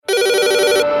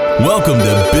Welcome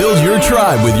to Build Your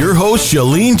Tribe with your host,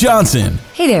 Chalene Johnson.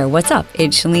 Hey there, what's up?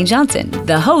 It's Chalene Johnson,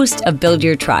 the host of Build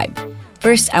Your Tribe.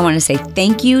 First, I want to say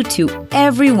thank you to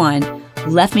everyone who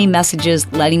left me messages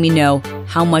letting me know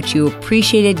how much you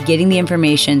appreciated getting the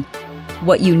information,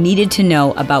 what you needed to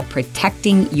know about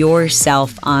protecting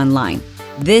yourself online.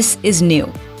 This is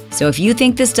new. So if you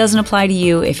think this doesn't apply to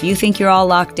you, if you think you're all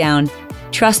locked down,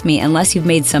 trust me, unless you've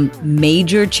made some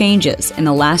major changes in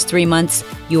the last 3 months,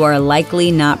 you are likely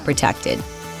not protected.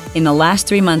 In the last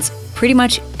 3 months, pretty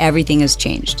much everything has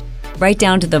changed, right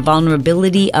down to the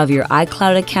vulnerability of your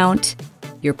iCloud account,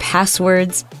 your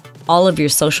passwords, all of your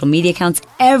social media accounts,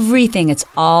 everything. It's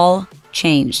all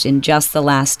changed in just the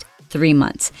last 3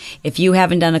 months. If you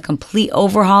haven't done a complete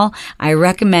overhaul, I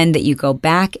recommend that you go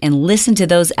back and listen to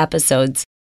those episodes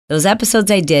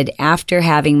I did after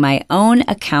having my own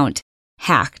account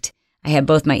hacked. I had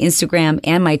both my Instagram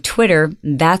and my Twitter.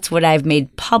 That's what I've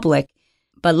made public.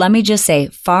 But let me just say,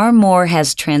 far more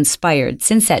has transpired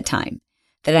since that time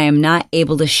that I am not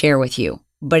able to share with you.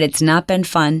 But it's not been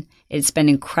fun. It's been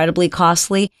incredibly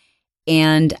costly.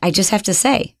 And I just have to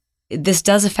say, this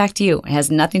does affect you. It has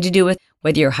nothing to do with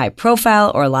whether you're high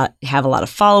profile or have a lot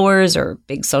of followers or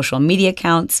big social media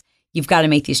accounts. You've got to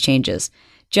make these changes.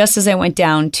 Just as I went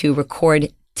down to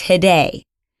record today,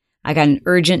 I got an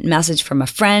urgent message from a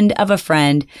friend of a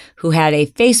friend who had a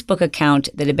Facebook account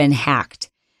that had been hacked.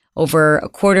 Over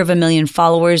 250,000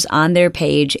 followers on their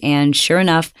page, and sure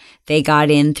enough, they got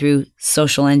in through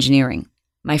social engineering.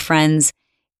 My friends,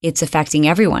 it's affecting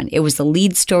everyone. It was the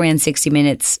lead story on 60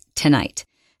 Minutes tonight.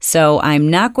 So I'm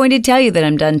not going to tell you that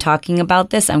I'm done talking about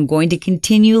this. I'm going to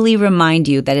continually remind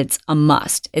you that it's a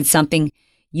must. It's something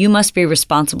you must be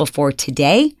responsible for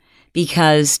today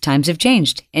because times have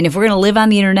changed. And if we're going to live on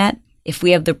the internet, if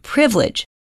we have the privilege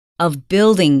of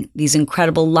building these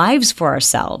incredible lives for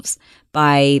ourselves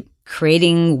by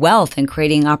creating wealth and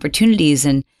creating opportunities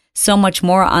and so much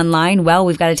more online, well,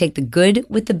 we've got to take the good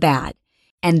with the bad.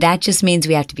 And that just means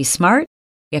we have to be smart.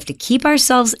 We have to keep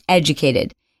ourselves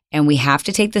educated, and we have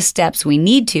to take the steps we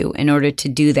need to in order to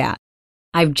do that.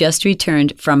 I've just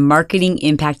returned from Marketing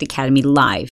Impact Academy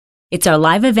Live. It's our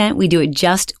live event. We do it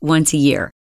just once a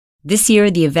year. This year,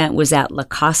 the event was at La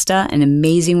Costa, an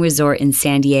amazing resort in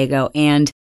San Diego. And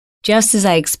just as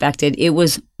I expected, it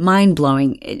was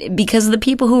mind-blowing because of the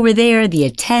people who were there, the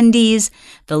attendees,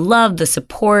 the love, the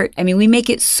support. I mean, we make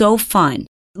it so fun,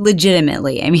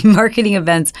 legitimately. I mean, marketing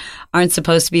events aren't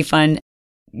supposed to be fun.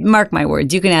 Mark my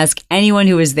words. You can ask anyone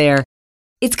who was there.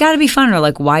 It's got to be fun, or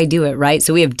like, why do it, right?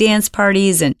 So we have dance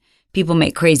parties and people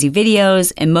make crazy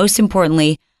videos. And most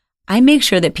importantly, I make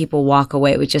sure that people walk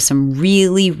away with just some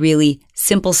really, really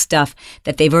simple stuff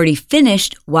that they've already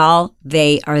finished while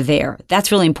they are there.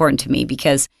 That's really important to me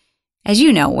because, as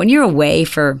you know, when you're away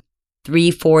for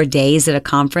 3-4 days at a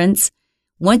conference,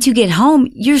 once you get home,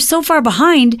 you're so far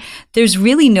behind, there's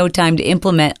really no time to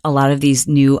implement a lot of these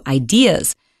new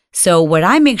ideas. So what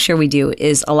I make sure we do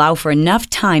is allow for enough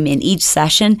time in each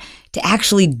session to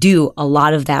actually do a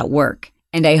lot of that work.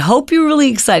 And I hope you're really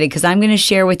excited because I'm going to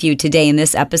share with you today in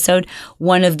this episode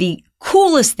one of the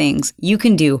coolest things you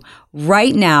can do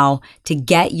right now to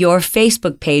get your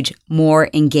Facebook page more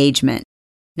engagement.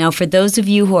 Now, for those of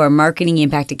you who are Marketing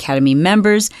Impact Academy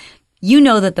members, you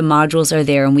know that the modules are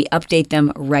there and we update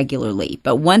them regularly.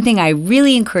 But one thing I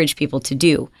really encourage people to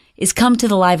do is come to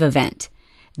the live event.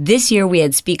 This year, we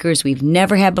had speakers we've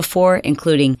never had before,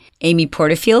 including Amy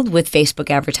Porterfield with Facebook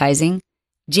advertising,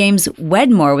 James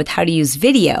Wedmore with how to use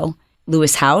video,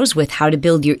 Lewis Howes with how to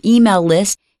build your email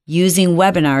list using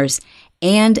webinars,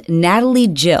 and Natalie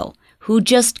Jill, who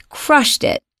just crushed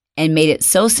it and made it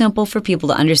so simple for people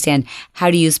to understand how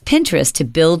to use Pinterest to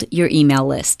build your email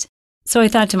list. So I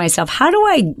thought to myself, how do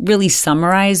I really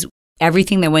summarize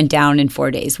everything that went down in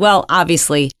 4 days? Well,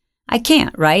 obviously, I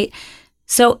can't, right?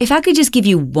 So if I could just give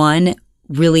you one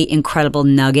really incredible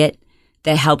nugget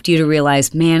that helped you to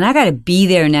realize, man, I got to be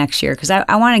there next year because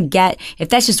I want to get, if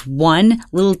that's just one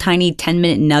little tiny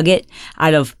 10-minute nugget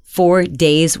out of 4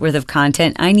 days worth of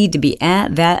content, I need to be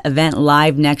at that event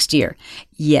live next year.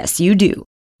 Yes, you do.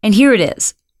 And here it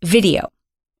is, video,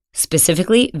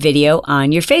 specifically video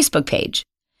on your Facebook page.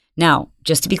 Now,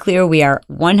 just to be clear, we are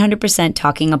 100%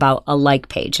 talking about a like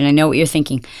page. And I know what you're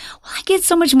thinking. Well, I get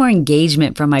so much more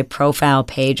engagement from my profile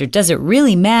page, or does it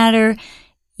really matter?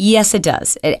 Yes, it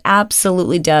does. It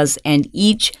absolutely does. And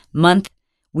each month,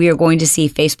 we are going to see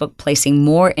Facebook placing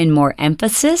more and more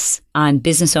emphasis on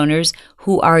business owners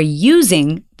who are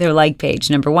using their like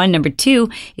page. Number one. Number two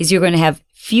is you're going to have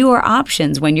fewer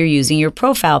options when you're using your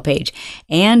profile page.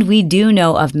 And we do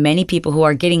know of many people who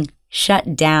are getting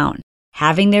shut down,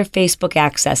 having their Facebook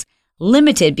access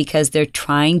limited because they're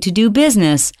trying to do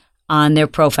business on their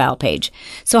profile page.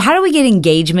 So how do we get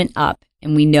engagement up?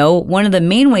 And we know one of the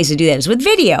main ways to do that is with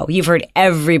video. You've heard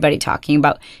everybody talking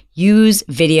about use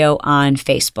video on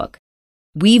Facebook.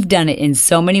 We've done it in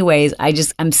so many ways.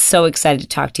 I'm so excited to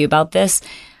talk to you about this.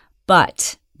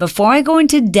 But before I go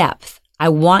into depth, I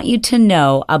want you to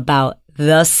know about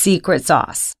the secret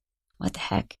sauce. What the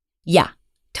heck? Yeah,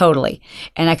 totally.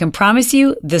 And I can promise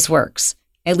you this works,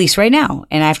 at least right now.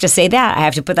 And I have to say that. I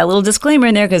have to put that little disclaimer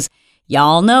in there because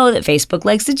y'all know that Facebook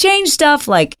likes to change stuff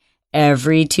like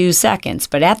every 2 seconds.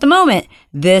 But at the moment,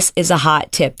 this is a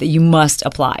hot tip that you must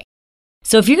apply.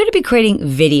 So if you're going to be creating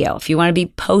video, if you want to be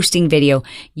posting video,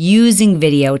 using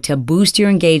video to boost your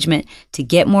engagement, to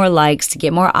get more likes, to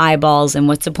get more eyeballs, and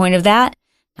what's the point of that?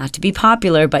 Not to be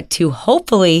popular, but to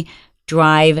hopefully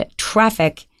drive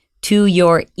traffic to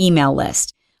your email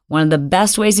list. One of the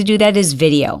best ways to do that is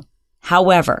video.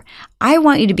 However, I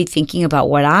want you to be thinking about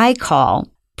what I call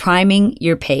priming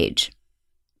your page.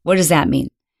 What does that mean?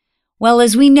 Well,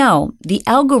 as we know, the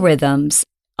algorithms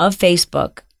of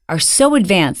Facebook are so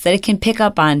advanced that it can pick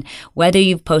up on whether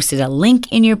you've posted a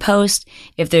link in your post,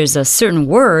 if there's a certain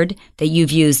word that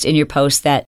you've used in your post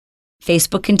that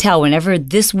Facebook can tell whenever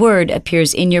this word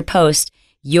appears in your post,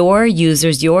 your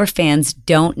users, your fans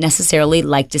don't necessarily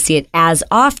like to see it as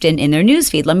often in their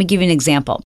newsfeed. Let me give you an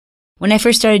example. When I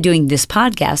first started doing this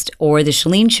podcast or the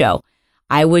Chalene Show,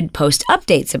 I would post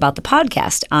updates about the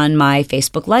podcast on my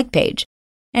Facebook like page.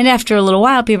 And after a little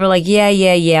while, people were like,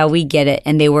 yeah, we get it.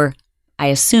 And they were, I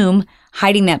assume,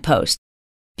 hiding that post.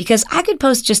 Because I could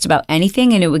post just about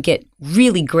anything and it would get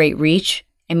really great reach.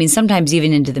 I mean, sometimes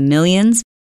even into the millions.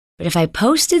 But if I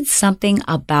posted something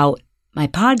about my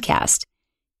podcast,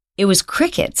 it was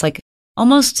crickets, like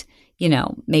almost,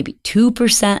 maybe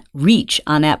 2% reach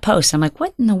on that post. I'm like,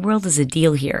 what in the world is the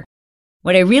deal here?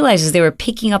 What I realized is they were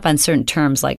picking up on certain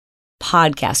terms like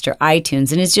podcast or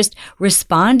iTunes, and it's just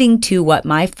responding to what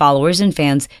my followers and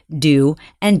fans do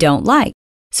and don't like.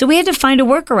 So we had to find a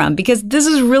workaround because this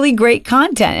is really great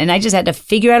content, and I just had to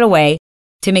figure out a way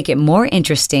to make it more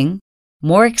interesting,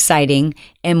 more exciting,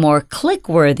 and more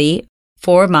click-worthy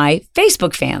for my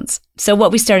Facebook fans. So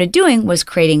what we started doing was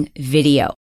creating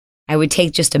video. I would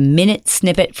take just a minute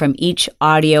snippet from each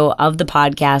audio of the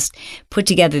podcast, put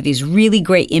together these really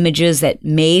great images that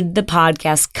made the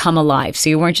podcast come alive. So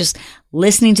you weren't just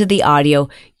listening to the audio,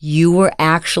 you were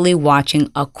actually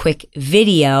watching a quick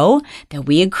video that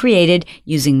we had created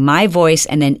using my voice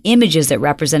and then images that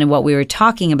represented what we were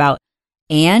talking about,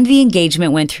 and the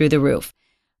engagement went through the roof.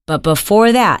 But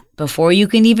before that, before you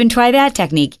can even try that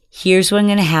technique, here's what I'm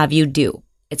going to have you do.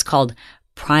 It's called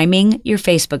priming your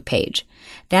Facebook page.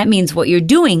 That means what you're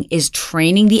doing is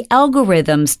training the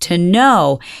algorithms to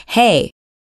know, hey,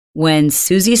 when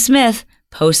Susie Smith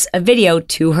posts a video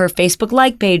to her Facebook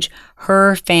like page,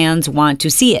 her fans want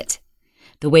to see it.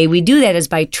 The way we do that is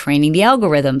by training the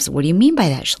algorithms. What do you mean by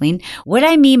that, Chalene? What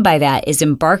I mean by that is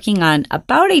embarking on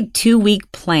about a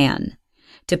 2-week plan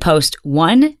to post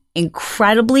one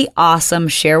incredibly awesome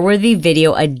share-worthy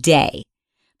video a day,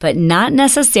 but not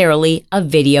necessarily a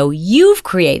video you've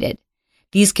created.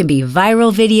 These can be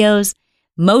viral videos.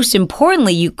 Most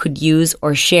importantly, you could use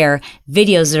or share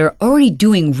videos that are already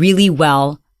doing really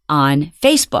well on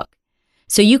Facebook.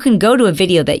 So you can go to a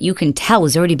video that you can tell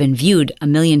has already been viewed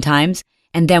 1 million times,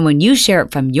 and then when you share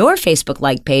it from your Facebook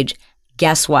like page,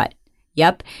 guess what?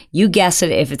 Yep, you guessed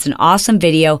it. If it's an awesome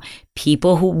video,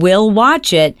 people who will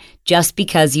watch it just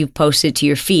because you've posted it to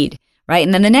your feed, right?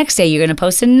 And then the next day, you're going to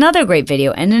post another great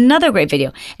video and another great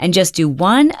video and just do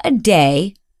one a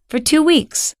day for 2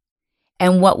 weeks.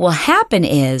 And what will happen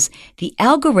is the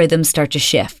algorithms start to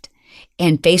shift.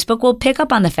 And Facebook will pick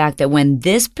up on the fact that when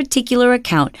this particular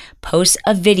account posts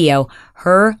a video,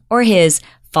 her or his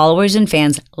followers and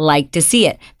fans like to see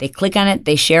it. They click on it,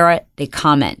 they share it, they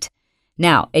comment.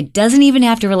 Now, it doesn't even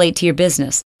have to relate to your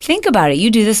business. Think about it.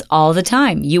 You do this all the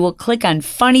time. You will click on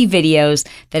funny videos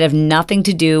that have nothing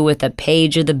to do with the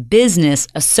page or the business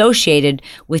associated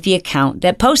with the account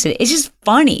that posted it. It's just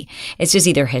funny. It's just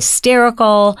either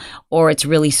hysterical or it's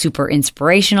really super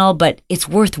inspirational, but it's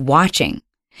worth watching.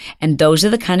 And those are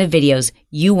the kind of videos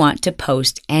you want to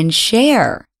post and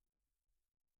share.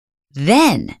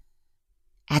 Then,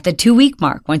 at the 2-week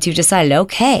mark, once you've decided,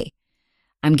 okay,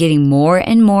 I'm getting more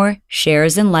and more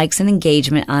shares and likes and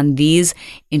engagement on these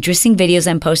interesting videos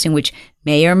I'm posting, which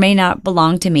may or may not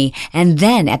belong to me. And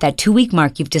then at that 2-week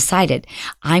mark, you've decided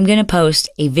I'm going to post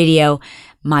a video,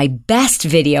 my best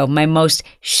video, my most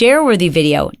share-worthy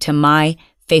video to my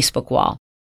Facebook wall.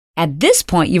 At this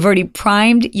point, you've already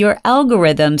primed your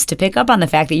algorithms to pick up on the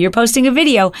fact that you're posting a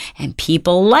video and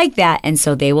people like that, and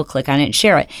so they will click on it and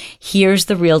share it. Here's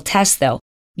the real test though.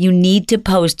 You need to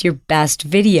post your best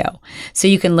video. So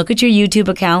you can look at your YouTube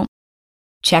account,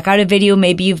 check out a video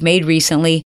maybe you've made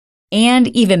recently, and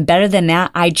even better than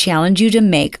that, I challenge you to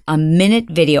make a minute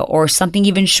video or something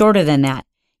even shorter than that.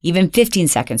 Even 15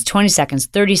 seconds, 20 seconds,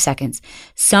 30 seconds,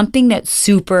 something that's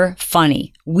super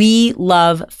funny. We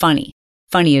love funny.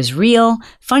 Funny is real.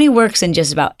 Funny works in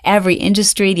just about every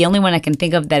industry. The only one I can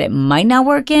think of that it might not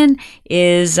work in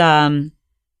is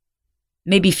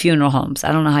maybe funeral homes.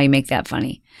 I don't know how you make that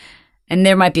funny. And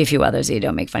there might be a few others that you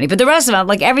don't make funny. But the rest of them,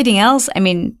 like everything else, I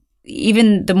mean,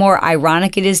 even the more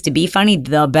ironic it is to be funny,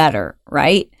 the better,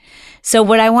 right? So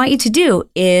what I want you to do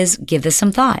is give this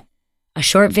some thought. A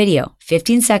short video,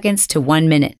 15 seconds to 1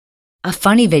 minute. A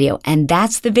funny video, and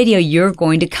that's the video you're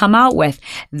going to come out with.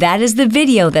 That is the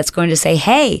video that's going to say,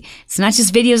 hey, it's not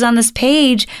just videos on this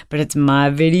page, but it's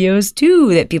my videos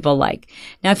too that people like.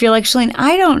 Now, if you're like, Chalene,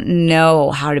 I don't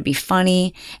know how to be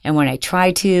funny, and when I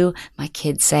try to, my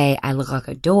kids say I look like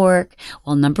a dork.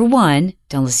 Well, number one,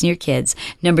 don't listen to your kids.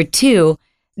 Number two,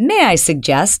 may I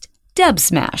suggest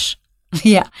Dubsmash?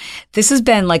 Yeah, this has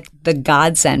been like the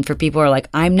godsend for people who are like,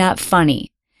 I'm not funny.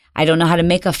 I don't know how to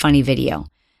make a funny video.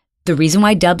 The reason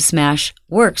why Dubsmash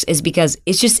works is because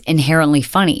it's just inherently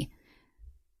funny.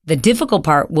 The difficult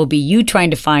part will be you trying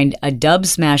to find a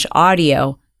Dubsmash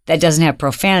audio that doesn't have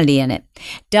profanity in it.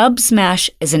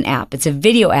 Dubsmash is an app. It's a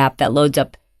video app that loads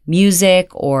up music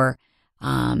or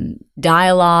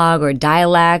dialogue or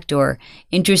dialect or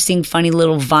interesting, funny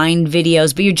little Vine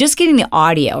videos, but you're just getting the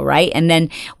audio, right? And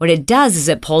then what it does is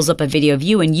it pulls up a video of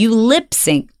you and you lip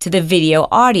sync to the video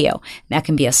audio. That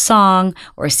can be a song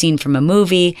or a scene from a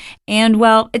movie. And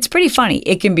well, it's pretty funny.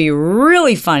 It can be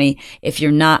really funny if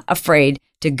you're not afraid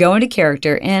to go into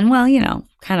character and, well, you know,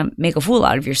 kind of make a fool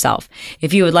out of yourself.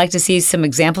 If you would like to see some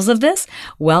examples of this,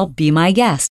 well, be my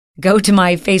guest. Go to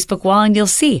my Facebook wall and you'll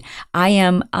see I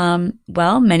am,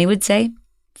 well, many would say,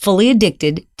 fully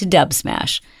addicted to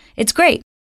Dubsmash. It's great.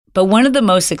 But one of the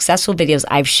most successful videos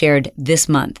I've shared this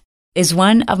month is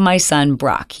one of my son,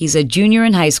 Brock. He's a junior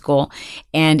in high school,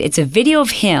 and it's a video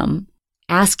of him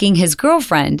asking his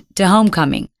girlfriend to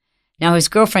homecoming. Now, his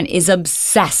girlfriend is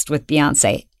obsessed with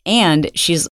Beyonce, and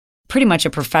she's pretty much a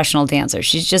professional dancer.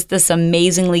 She's just this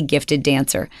amazingly gifted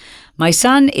dancer. My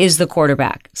son is the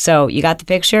quarterback. So you got the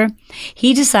picture?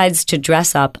 He decides to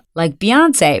dress up like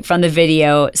Beyonce from the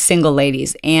video Single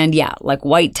Ladies. And yeah, like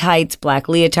white tights, black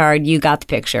leotard, you got the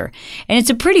picture. And it's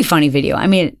a pretty funny video. I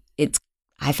mean,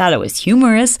 I thought it was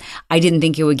humorous. I didn't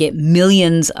think it would get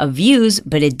millions of views,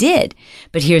 but it did.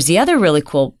 But here's the other really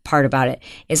cool part about it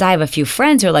is I have a few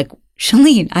friends who are like,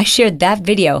 Chalene, I shared that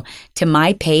video to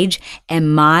my page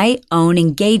and my own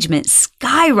engagement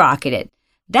skyrocketed.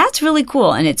 That's really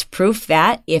cool. And it's proof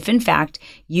that if in fact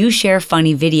you share a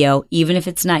funny video, even if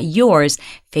it's not yours,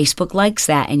 Facebook likes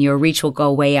that and your reach will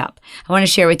go way up. I want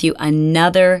to share with you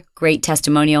another great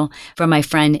testimonial from my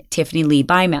friend Tiffany Lee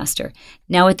Bymaster.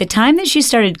 Now, at the time that she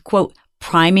started, quote,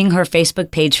 priming her Facebook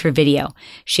page for video,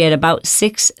 she had about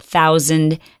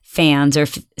 6,000 fans or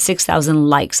 6,000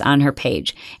 likes on her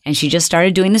page. And she just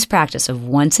started doing this practice of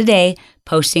once a day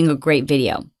posting a great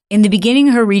video. In the beginning,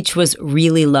 her reach was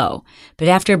really low, but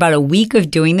after about a week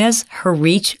of doing this, her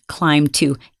reach climbed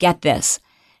to, get this,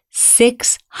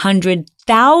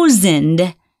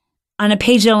 600,000 on a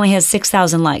page that only has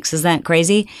 6,000 likes. Isn't that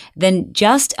crazy? Then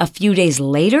just a few days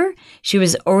later, she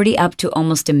was already up to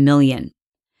almost 1 million.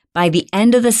 By the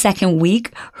end of the second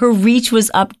week, her reach was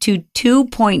up to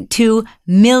 2.2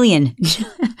 million.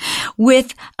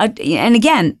 And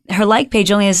again, her like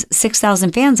page only has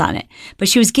 6,000 fans on it. But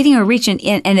she was getting her reach, and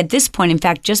at this point, in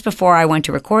fact, just before I went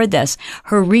to record this,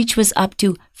 her reach was up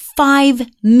to 5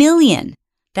 million.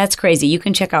 That's crazy. You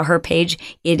can check out her page.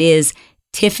 It is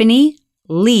Tiffany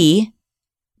Lee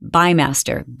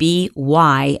Bymaster,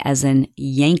 B-Y as in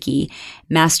Yankee,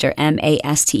 Master,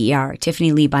 M-A-S-T-E-R,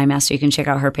 Tiffany Lee Bymaster. You can check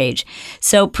out her page.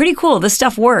 So pretty cool. This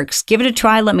stuff works. Give it a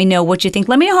try. Let me know what you think.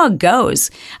 Let me know how it goes.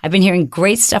 I've been hearing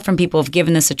great stuff from people who've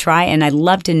given this a try, and I'd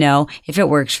love to know if it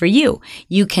works for you.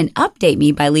 You can update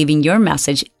me by leaving your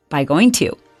message by going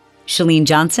to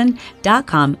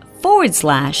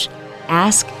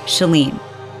ChaleneJohnson.com/Ask Chalene.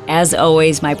 As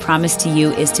always, my promise to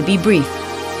you is to be brief,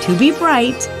 to be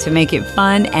bright, to make it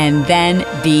fun, and then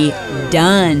be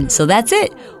done. So that's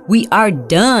it. We are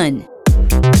done.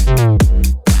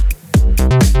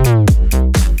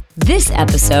 This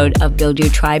episode of Build Your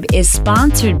Tribe is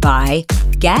sponsored by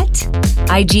Get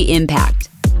IG Impact.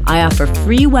 I offer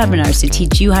free webinars to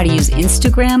teach you how to use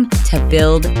Instagram to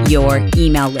build your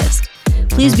email list.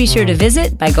 please be sure to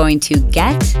visit by going to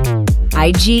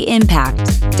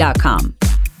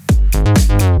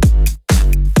getigimpact.com.